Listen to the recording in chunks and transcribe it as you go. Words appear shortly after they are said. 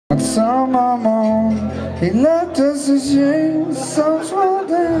some I'm on. He left us a shame, some small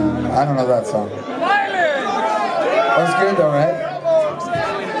down. I don't know that song. That was good though, right?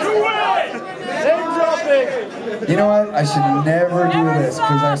 You know what? I should never do this,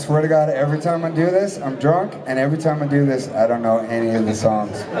 because I swear to God, every time I do this, I'm drunk, and every time I do this, I don't know any of the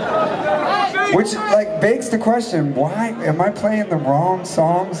songs. Which, like, begs the question, why am I playing the wrong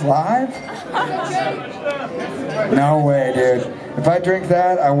songs live? No way, dude. If I drink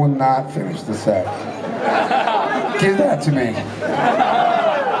that, I will not finish the set. Give that to me.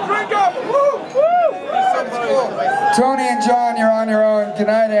 Tony and John, you're on your own. Good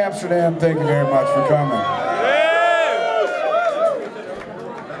night, Amsterdam. Thank you very much for coming.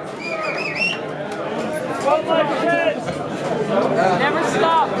 Never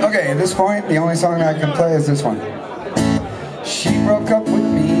stop. Okay, at this point, the only song I can play is this one. She broke up with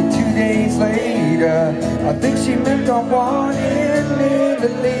me 2 days later. I think she meant I wanted me to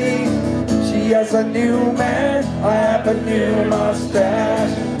leave. She has a new man, I have a new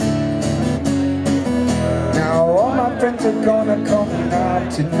mustache. Now all my friends are gonna call me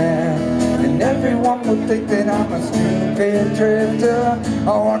naughty man, and everyone will think that I'm a stupid drifter.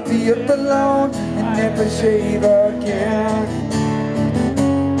 I'll walk the earth alone and never shave again.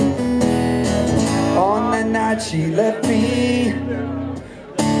 On the night she left me,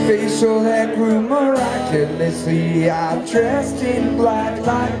 facial hair grew miraculously. I dressed in black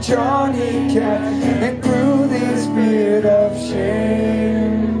like Johnny Cash and grew this beard of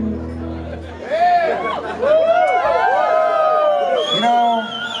shame. You know,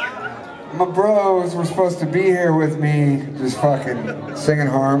 my bros were supposed to be here with me, just fucking singing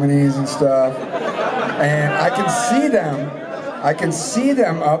harmonies and stuff. And I can see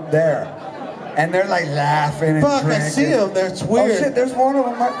them up there. And they're like laughing and Fuck, drinking. I see them. That's weird. Oh shit, there's one of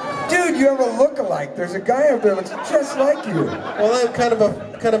them. Dude, you have a look-alike. There's a guy up there that looks just like you. Well, that's kind of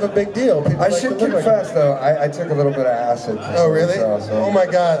a big deal. People I like should to look confess like though, I took a little bit of acid. Oh really? So, oh my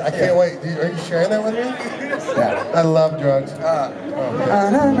God, I can't wait. Are you sharing that with me? Yeah. I love drugs.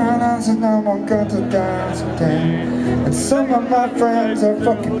 And some of my friends are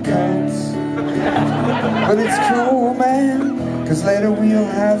fucking cunts. But it's cool, man, cause later we'll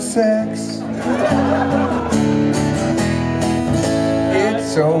have sex.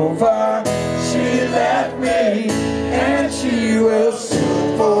 It's over, she left me, and she will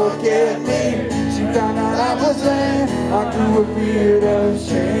soon forget me. She found out I was lame, I grew a beard of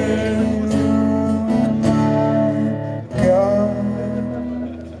shame. God.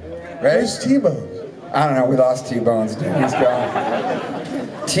 Where's T-Bone? I don't know, we lost T-Bones, dude, he's gone.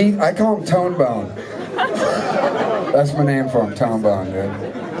 I call him Tone Bone. That's my name for him, Tone Bone, dude.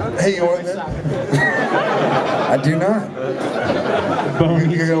 Hey, you want that? I do not.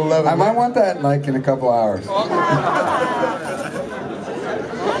 You're gonna love it. I might want that like in a couple hours.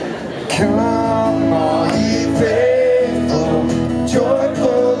 Come on, ye faithful,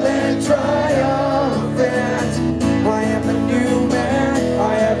 joyful and triumphant. I am a new man,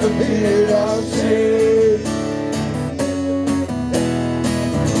 I have a beard of shame.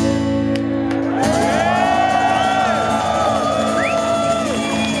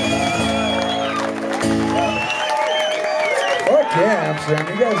 Yeah, Amsterdam,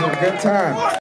 you guys have a good time.